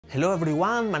Hello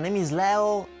everyone, my name is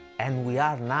Leo and we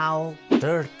are now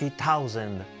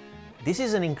 30,000. This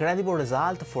is an incredible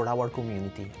result for our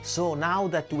community. So now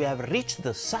that we have reached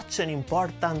such an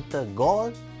important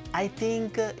goal, I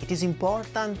think it is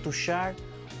important to share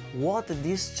what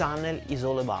this channel is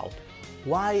all about,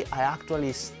 why I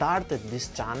actually started this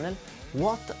channel,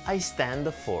 what I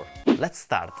stand for. Let's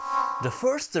start. The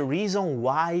first reason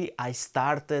why I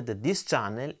started this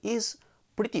channel is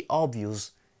pretty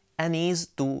obvious and is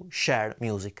to share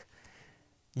music.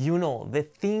 You know, the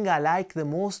thing I like the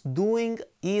most doing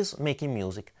is making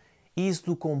music, is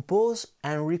to compose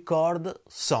and record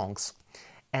songs.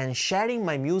 And sharing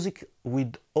my music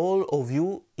with all of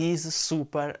you is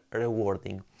super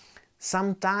rewarding.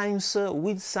 Sometimes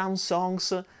with some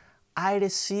songs I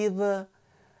receive a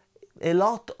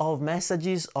lot of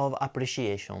messages of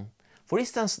appreciation. For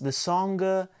instance, the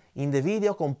song in the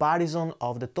video comparison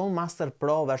of the Tone Master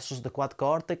Pro versus the Quad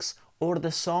Cortex or the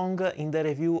song in the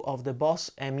review of the Boss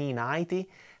ME90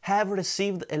 have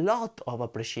received a lot of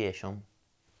appreciation.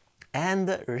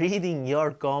 And reading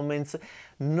your comments,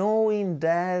 knowing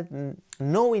that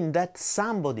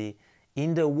somebody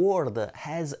in the world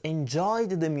has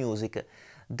enjoyed the music,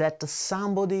 that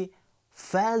somebody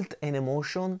felt an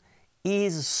emotion,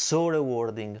 is so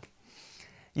rewarding.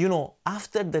 You know,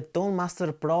 after the Tone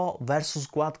Master Pro versus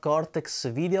Quad Cortex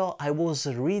video, I was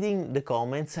reading the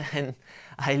comments and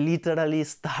I literally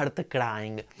started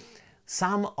crying.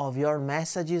 Some of your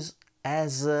messages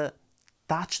has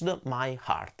touched my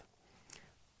heart.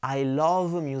 I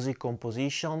love music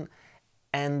composition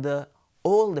and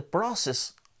all the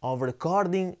process of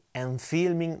recording and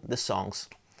filming the songs.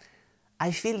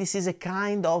 I feel this is a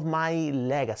kind of my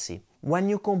legacy. When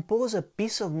you compose a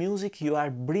piece of music, you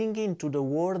are bringing to the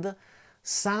world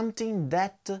something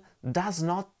that does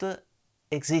not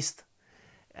exist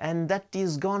and that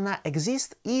is gonna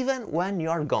exist even when you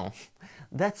are gone.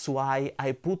 That's why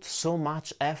I put so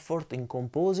much effort in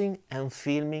composing and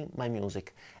filming my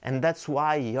music, and that's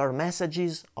why your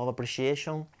messages of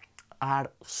appreciation are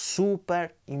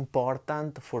super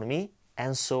important for me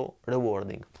and so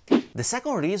rewarding. The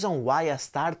second reason why I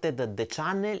started the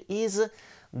channel is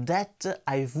that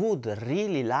I would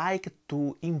really like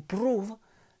to improve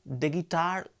the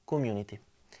guitar community.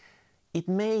 It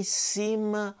may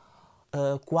seem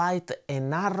quite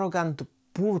an arrogant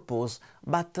purpose,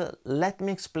 but let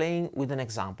me explain with an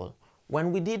example.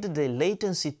 When we did the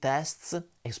latency tests,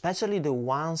 especially the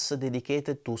ones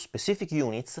dedicated to specific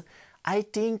units, I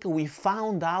think we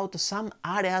found out some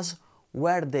areas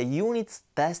where the units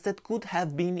tested could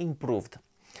have been improved.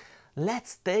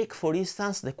 Let's take for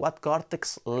instance the Quad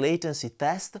Cortex latency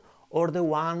test or the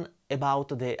one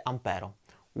about the Ampero.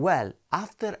 Well,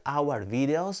 after our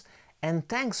videos and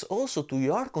thanks also to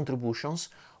your contributions,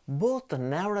 both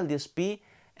Neural DSP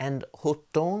and Hot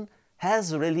Tone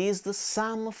has released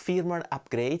some firmware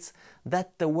upgrades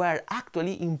that were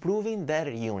actually improving their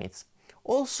units.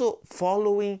 Also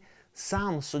following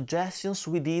some suggestions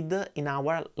we did in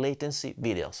our latency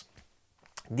videos.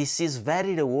 This is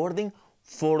very rewarding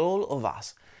for all of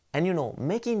us. And you know,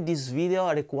 making this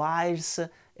video requires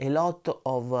a lot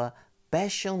of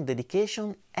passion,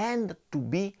 dedication, and to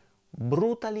be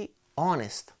brutally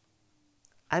honest.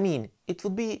 I mean, it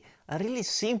would be really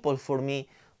simple for me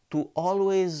to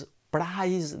always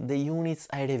praise the units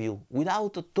I review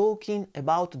without talking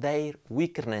about their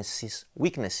weaknesses.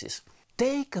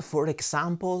 Take for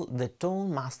example the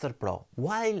Tone Master Pro.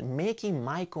 While making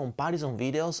my comparison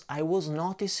videos, I was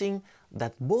noticing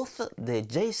that both the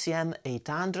JCM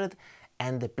 800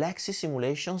 and the Plexi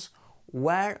simulations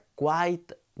were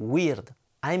quite weird.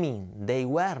 I mean, they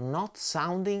were not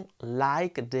sounding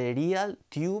like the real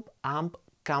tube amp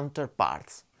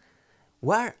counterparts,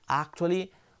 where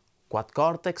actually Quad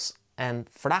Cortex and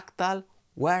Fractal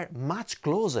were much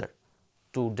closer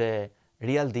to the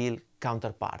real deal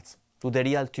counterparts, to the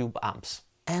real tube amps.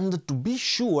 And to be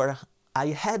sure, I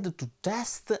had to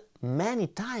test many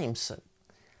times,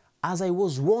 as I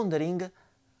was wondering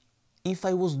if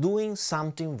I was doing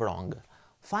something wrong.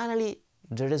 Finally,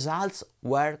 the results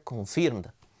were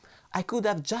confirmed. I could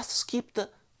have just skipped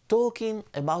talking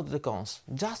about the cons,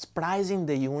 just praising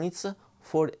the units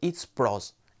for its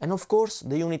pros. And of course,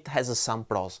 the unit has some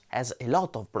pros, has a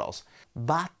lot of pros.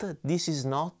 But this is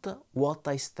not what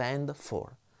I stand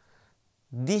for.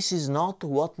 This is not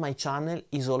what my channel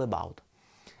is all about.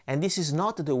 And this is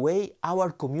not the way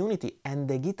our community and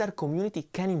the guitar community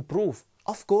can improve.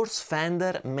 Of course,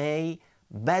 Fender may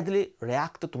badly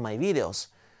react to my videos,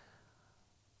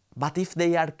 but if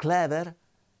they are clever,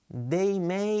 they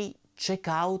may check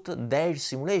out their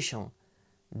simulation.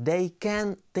 They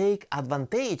can take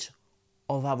advantage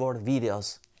of our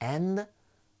videos and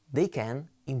they can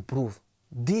improve.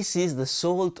 This is the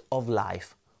salt of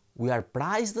life. We are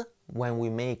prized when we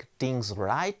make things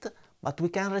right, but we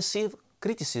can receive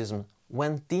criticism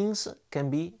when things can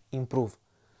be improved.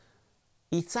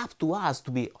 It's up to us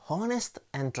to be honest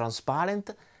and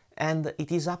transparent, and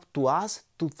it is up to us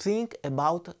to think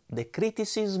about the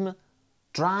criticism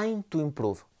trying to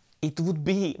improve. It would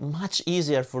be much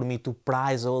easier for me to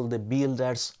prize all the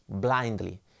builders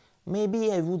blindly.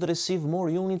 Maybe I would receive more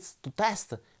units to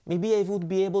test, maybe I would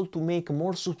be able to make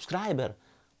more subscribers,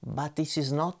 but this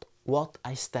is not what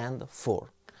I stand for.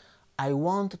 I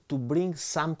want to bring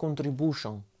some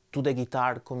contribution to the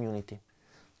guitar community.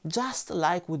 Just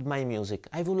like with my music,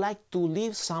 I would like to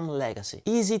leave some legacy.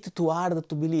 Is it too hard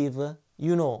to believe?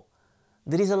 You know,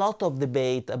 there is a lot of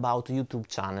debate about YouTube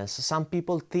channels. Some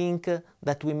people think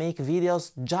that we make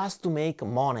videos just to make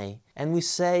money, and we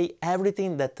say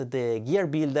everything that the gear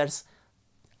builders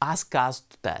ask us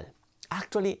to tell.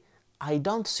 Actually, I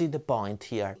don't see the point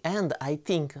here, and I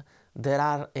think there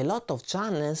are a lot of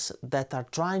channels that are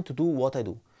trying to do what I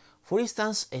do. For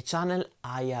instance, a channel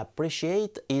I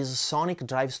appreciate is Sonic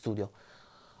Drive Studio.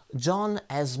 John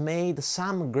has made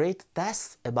some great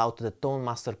tests about the Tone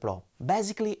Master Pro,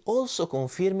 basically also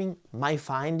confirming my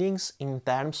findings in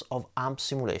terms of amp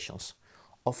simulations.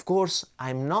 Of course,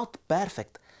 I'm not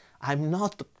perfect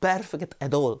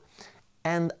at all,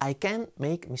 and I can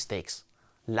make mistakes,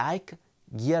 like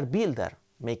gear builder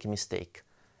make mistake.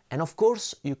 And of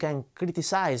course, you can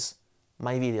criticize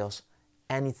my videos,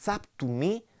 and it's up to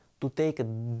me to take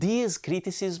these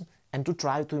criticisms and to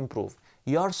try to improve.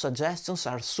 Your suggestions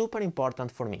are super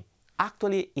important for me.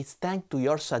 Actually, it's thanks to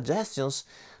your suggestions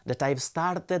that I've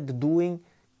started doing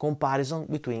comparison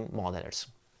between modelers.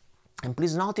 And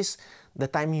please notice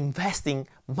that I'm investing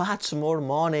much more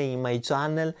money in my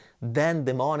channel than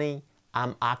the money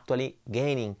I'm actually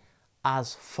gaining,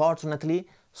 as fortunately,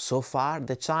 so far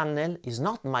the channel is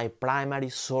not my primary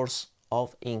source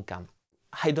of income.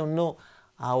 I don't know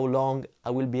how long I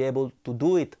will be able to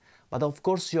do it, but of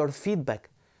course your feedback,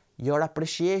 your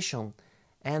appreciation,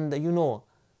 and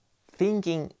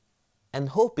thinking and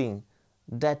hoping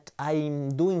that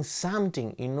I'm doing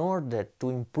something in order to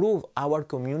improve our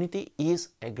community is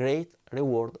a great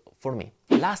reward for me.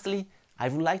 Lastly, I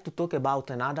would like to talk about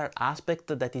another aspect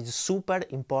that is super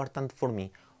important for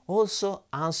me, also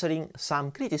answering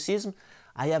some criticism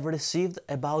I have received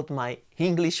about my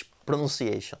English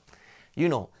pronunciation.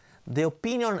 The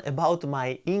opinion about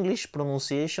my English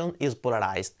pronunciation is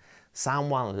polarized.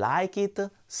 Someone like it,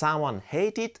 someone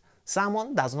hate it,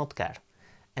 someone does not care.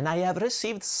 And I have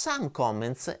received some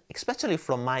comments, especially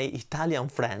from my Italian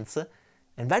friends,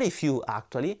 and very few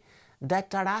actually,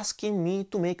 that are asking me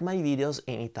to make my videos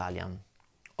in Italian.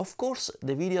 Of course,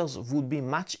 the videos would be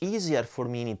much easier for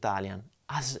me in Italian,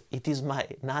 as it is my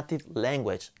native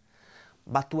language.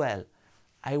 But well,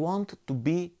 I want to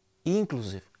be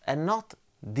inclusive and not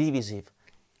divisive.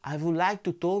 I would like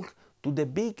to talk to the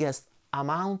biggest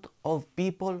amount of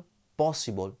people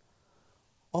possible.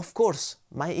 Of course,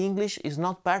 my English is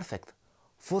not perfect.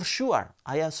 For sure,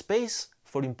 I have space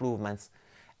for improvements,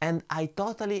 and I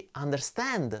totally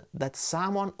understand that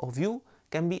some of you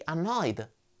can be annoyed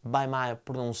by my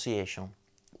pronunciation.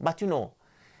 But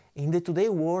in the today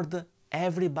world,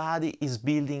 everybody is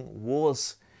building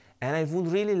walls, and I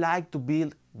would really like to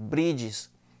build bridges.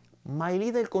 My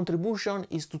little contribution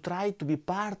is to try to be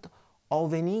part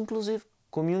of an inclusive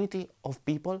community of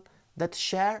people that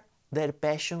share their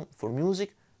passion for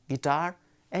music, guitar,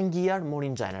 and gear more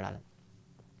in general.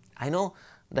 I know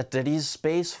that there is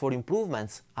space for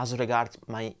improvements as regards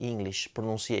my English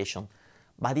pronunciation,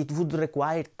 but it would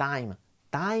require time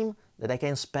that I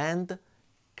can spend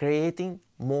creating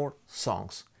more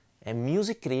songs. And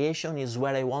music creation is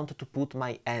where I want to put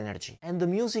my energy. And the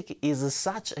music is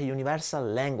such a universal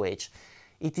language.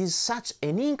 It is such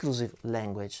an inclusive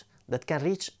language that can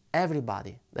reach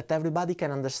everybody, that everybody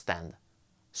can understand.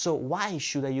 So why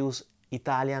should I use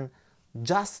Italian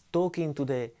just talking to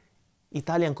the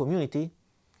Italian community?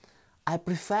 I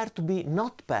prefer to be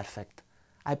not perfect.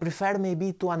 I prefer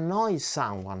maybe to annoy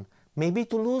someone, maybe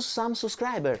to lose some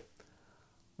subscribers.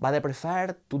 But I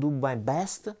prefer to do my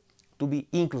best to be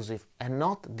inclusive and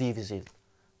not divisive,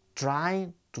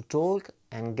 trying to talk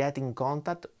and get in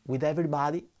contact with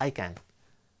everybody I can.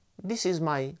 This is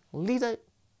my little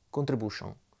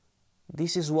contribution.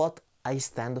 This is what I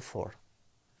stand for.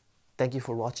 Thank you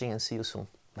for watching and see you soon.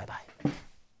 Bye bye.